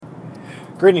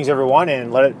Greetings, everyone,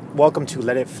 and welcome to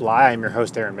Let It Fly. I'm your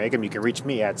host, Aaron Magum. You can reach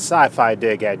me at sci-fi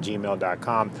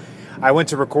dig@gmail.com. I went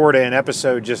to record an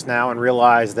episode just now and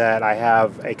realized that I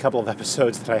have a couple of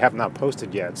episodes that I have not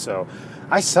posted yet, so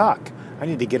I suck. I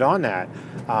need to get on that.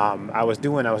 I was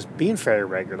being very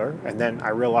regular, and then I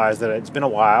realized that it's been a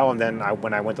while, and then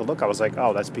when I went to look, I was like,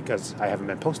 oh, that's because I haven't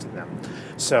been posting them.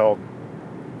 So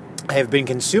I have been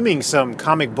consuming some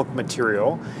comic book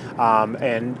material,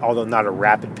 and although not a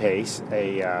rapid pace,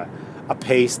 a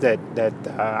pace that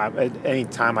any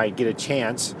time I get a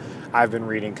chance, I've been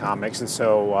reading comics, and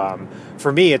so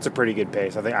for me, it's a pretty good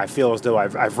pace. I feel as though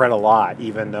I've read a lot,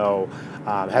 even though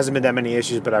it hasn't been that many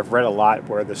issues, but I've read a lot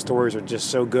where the stories are just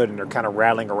so good and they're kind of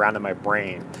rattling around in my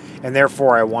brain, and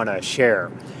therefore I want to share.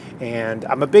 And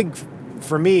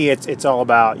for me, it's all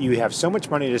about, you have so much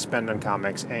money to spend on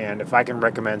comics, and if I can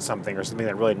recommend something or something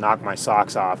that really knocked my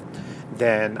socks off,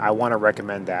 then I want to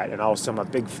recommend that. And also, I'm a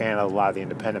big fan of a lot of the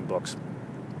independent books.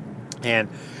 And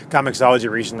Comixology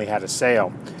recently had a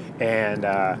sale, and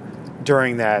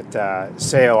during that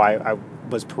sale, I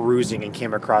was perusing and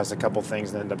came across a couple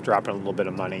things and ended up dropping a little bit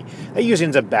of money. That usually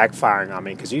ends up backfiring on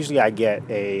me, because usually I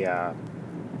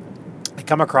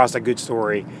come across a good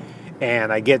story,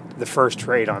 and I get the first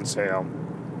trade on sale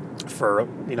for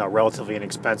relatively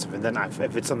inexpensive, and then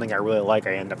if it's something I really like,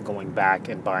 I end up going back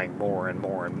and buying more and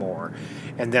more and more,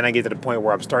 and then I get to the point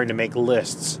where I'm starting to make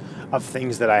lists of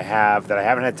things that I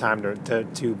haven't had time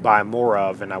to buy more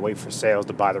of, and I wait for sales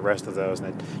to buy the rest of those,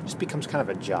 and it just becomes kind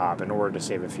of a job in order to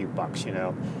save a few bucks,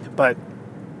 But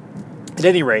at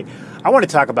any rate, I want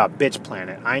to talk about Bitch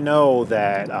Planet. I know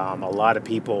that a lot of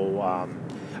people.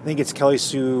 I think it's Kelly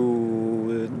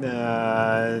Sue,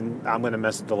 I'm going to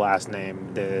mess up the last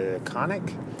name,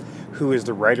 DeConnick, who is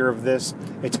the writer of this.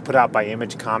 It's put out by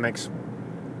Image Comics.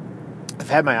 I've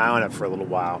had my eye on it for a little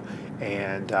while,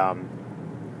 and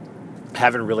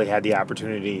haven't really had the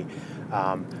opportunity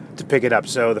to pick it up.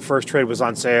 So the first trade was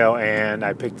on sale, and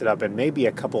I picked it up, and maybe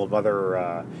a couple of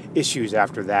other issues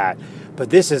after that. But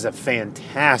this is a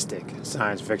fantastic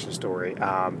science fiction story.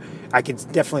 I could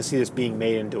definitely see this being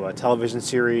made into a television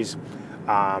series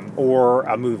or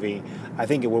a movie. I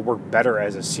think it would work better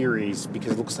as a series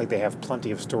because it looks like they have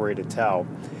plenty of story to tell.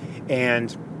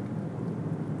 And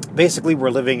basically, we're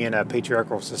living in a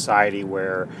patriarchal society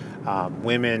where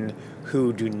women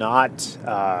who do not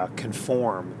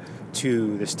conform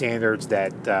to the standards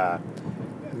that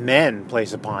men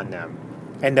place upon them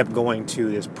end up going to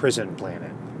this prison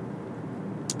planet.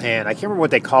 And I can't remember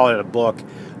what they call it in a book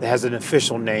that has an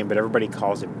official name, but everybody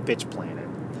calls it Bitch Planet.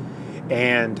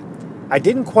 And I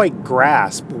didn't quite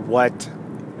grasp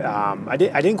I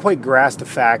didn't quite grasp the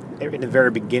fact in the very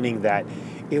beginning that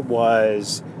it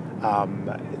was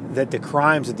that the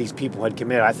crimes that these people had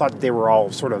committed, I thought they were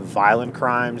all sort of violent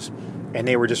crimes, and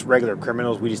they were just regular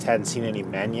criminals. We just hadn't seen any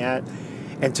men yet,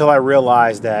 until I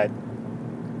realized that,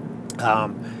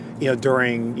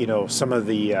 during some of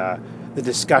the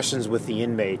discussions with the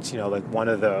inmates, like one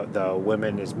of the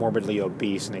women is morbidly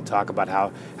obese, and they talk about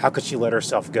how could she let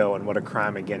herself go, and what a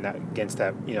crime against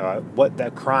that, what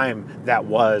that crime that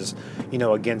was,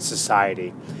 against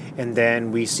society. And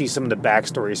then we see some of the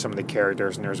backstory of some of the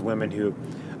characters, and there's women who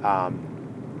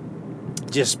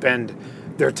just spend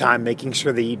their time making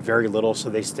sure they eat very little so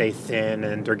they stay thin,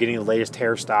 and they're getting the latest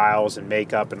hairstyles and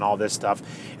makeup and all this stuff.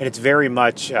 And it's very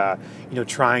much,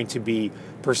 trying to be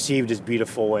perceived as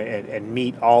beautiful and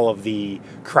meet all of the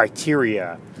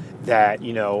criteria that,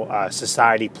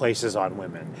 society places on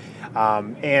women.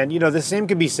 And the same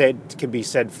could be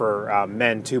said for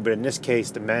men too, but in this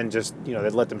case, the men just, they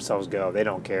let themselves go. They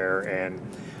don't care. And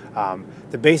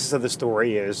the basis of the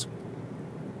story is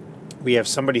we have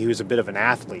somebody who's a bit of an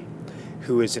athlete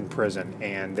who is in prison,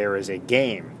 and there is a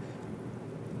game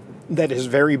that is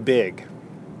very big.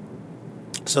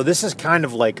 So this is kind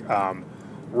of like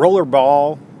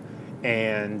rollerball,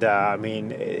 and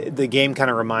the game kind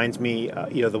of reminds me,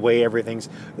 the way everything's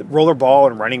rollerball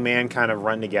and Running Man kind of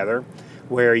run together,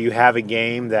 where you have a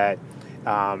game that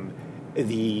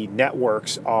the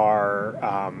networks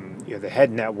are, the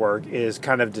head network is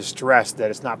kind of distressed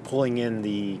that it's not pulling in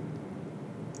the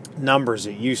numbers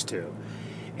it used to.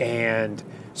 And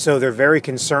so they're very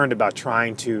concerned about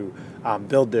trying to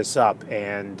build this up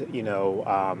and,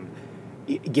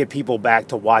 get people back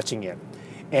to watching it.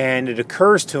 And it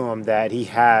occurs to him that he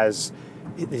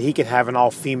can have an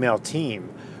all-female team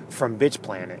from Bitch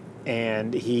Planet.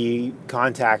 And he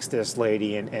contacts this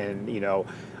lady, and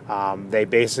they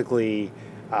basically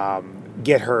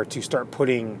get her to start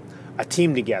putting a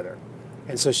team together.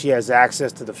 And so she has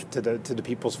access to the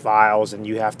people's files, and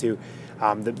you have to.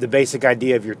 The basic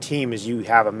idea of your team is you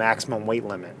have a maximum weight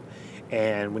limit,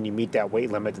 and when you meet that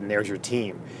weight limit, then there's your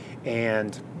team.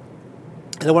 And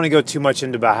I don't want to go too much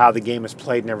into about how the game is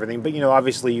played and everything, but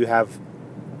obviously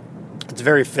it's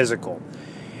very physical.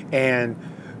 And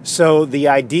so the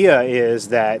idea is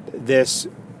that this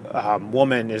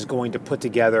woman is going to put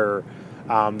together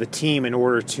the team in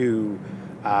order to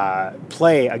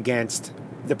play against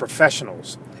the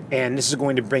professionals. And this is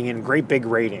going to bring in great big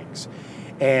ratings.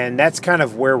 And that's kind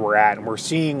of where we're at. And we're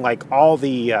seeing like all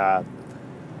the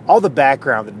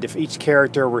background, each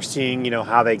character. We're seeing,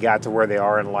 how they got to where they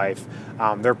are in life,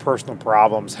 their personal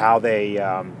problems, how they,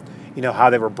 how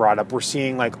they were brought up. We're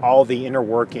seeing like all the inner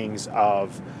workings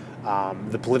of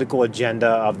the political agenda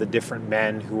of the different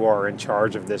men who are in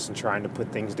charge of this and trying to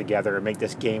put things together and make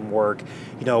this game work.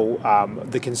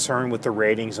 The concern with the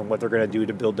ratings and what they're going to do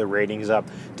to build the ratings up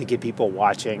to get people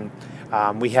watching.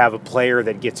 We have a player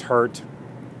that gets hurt.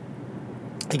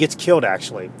 He gets killed,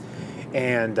 actually.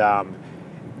 And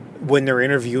when they're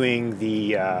interviewing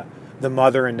the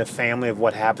mother and the family of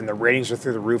what happened, the ratings are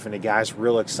through the roof, and the guy's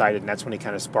real excited, and that's when he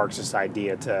kind of sparks this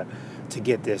idea to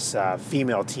get this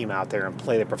female team out there and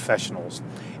play the professionals.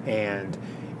 And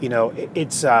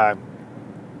it's a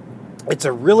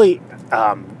really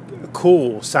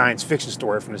cool science fiction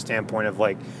story from the standpoint of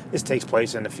like this takes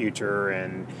place in the future,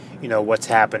 and what's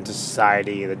happened to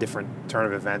society, the different turn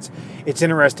of events. It's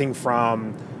interesting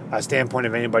from a standpoint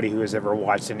of anybody who has ever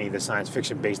watched any of the science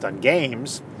fiction based on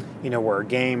games, where a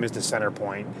game is the center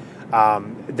point,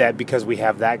 that because we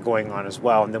have that going on as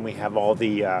well, and then we have all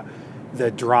the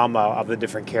drama of the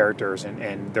different characters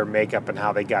and their makeup and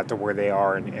how they got to where they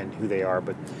are and who they are.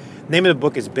 But the name of the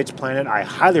book is Bitch Planet. I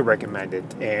highly recommend it.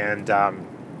 And I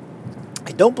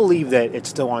don't believe that it's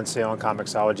still on sale on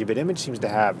Comixology, but Image seems to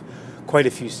have quite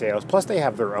a few sales. Plus, they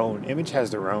have their own, Image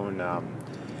has their own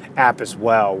app as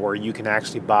well, where you can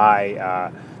actually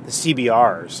buy the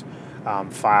CBRs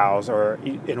files or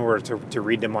in order to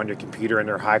read them on your computer, and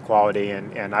they're high quality,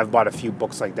 and I've bought a few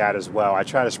books like that as well. I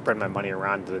try to spread my money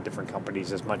around to the different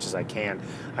companies as much as I can.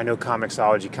 I know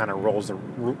Comixology kind of rules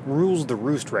the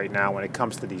roost right now when it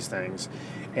comes to these things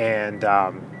and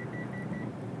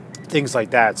things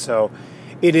like that. So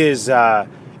it is I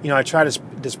try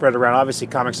to spread it around. Obviously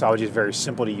Comixology is very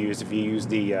simple to use. If you use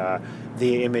the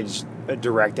Image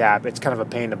Direct app, it's kind of a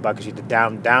pain in the butt because you have to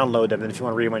download them, and if you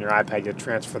want to read them on your iPad, you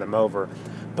transfer them over.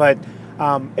 But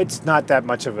it's not that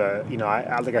much of a,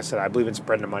 like I said, I believe in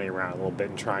spreading the money around a little bit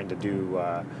and trying to do,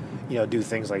 do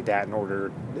things like that in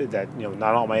order that,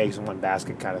 not all my eggs in one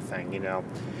basket kind of thing,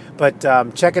 But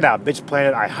check it out, Bitch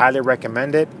Planet. I highly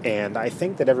recommend it, and I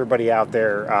think that everybody out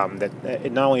there, that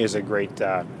it not only is a great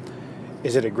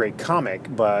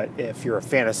comic, but if you're a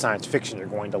fan of science fiction, you're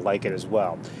going to like it as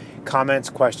well. Comments,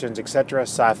 questions, etc.,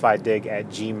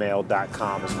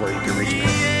 sci-fi-dig@gmail.com is where you can reach me.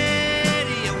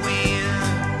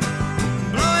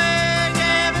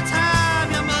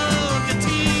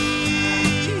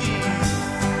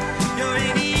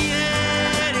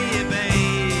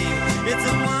 It's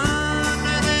a